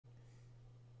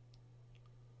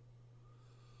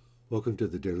Welcome to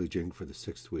the Daily Jing for the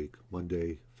 6th week,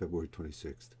 Monday, February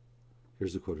 26th.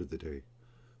 Here's the quote of the day.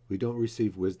 We don't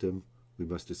receive wisdom, we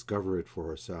must discover it for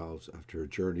ourselves after a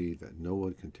journey that no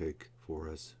one can take for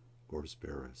us or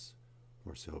spare us.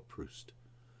 Marcel Proust,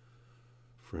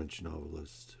 French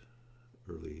novelist,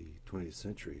 early 20th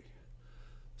century.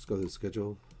 Let's go to the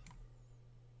schedule.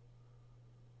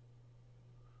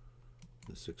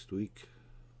 The 6th week.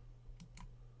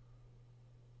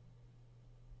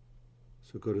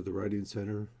 So go to the Writing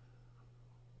Center.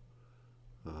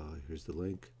 Here's the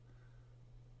link.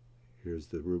 Here's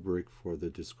the rubric for the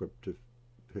descriptive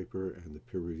paper and the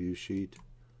peer review sheet.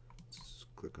 Let's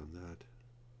click on that.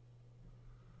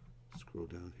 Scroll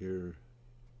down here.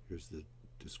 Here's the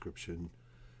description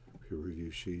peer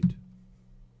review sheet.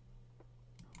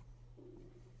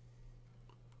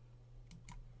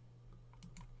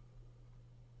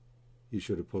 You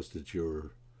should have posted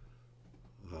your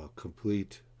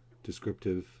complete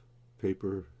descriptive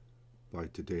paper by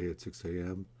today at 6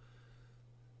 a.m.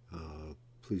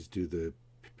 Please do the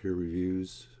peer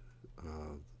reviews.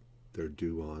 They're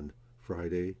due on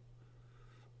Friday,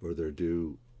 or they're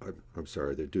due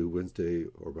Wednesday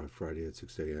or by Friday at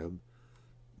 6 a.m.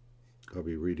 I'll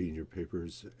be reading your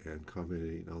papers and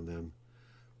commenting on them.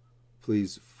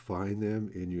 Please find them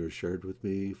in your shared with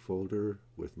me folder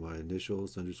with my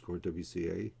initials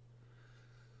 _WCA.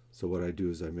 So what I do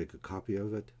is I make a copy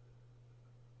of it.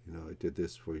 I did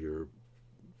this for your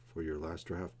last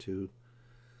draft too.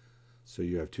 So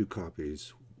you have two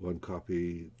copies. One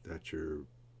copy that your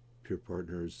peer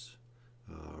partners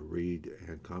read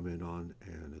and comment on,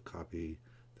 and a copy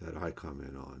that I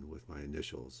comment on with my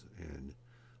initials. And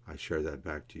I share that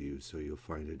back to you, so you'll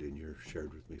find it in your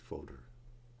shared with me folder.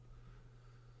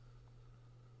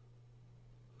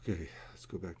 Okay, let's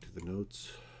go back to the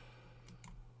notes.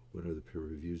 When are the peer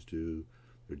reviews due?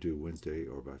 They're due Wednesday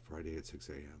or by Friday at 6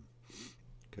 a.m.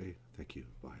 Okay, thank you.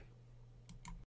 Bye.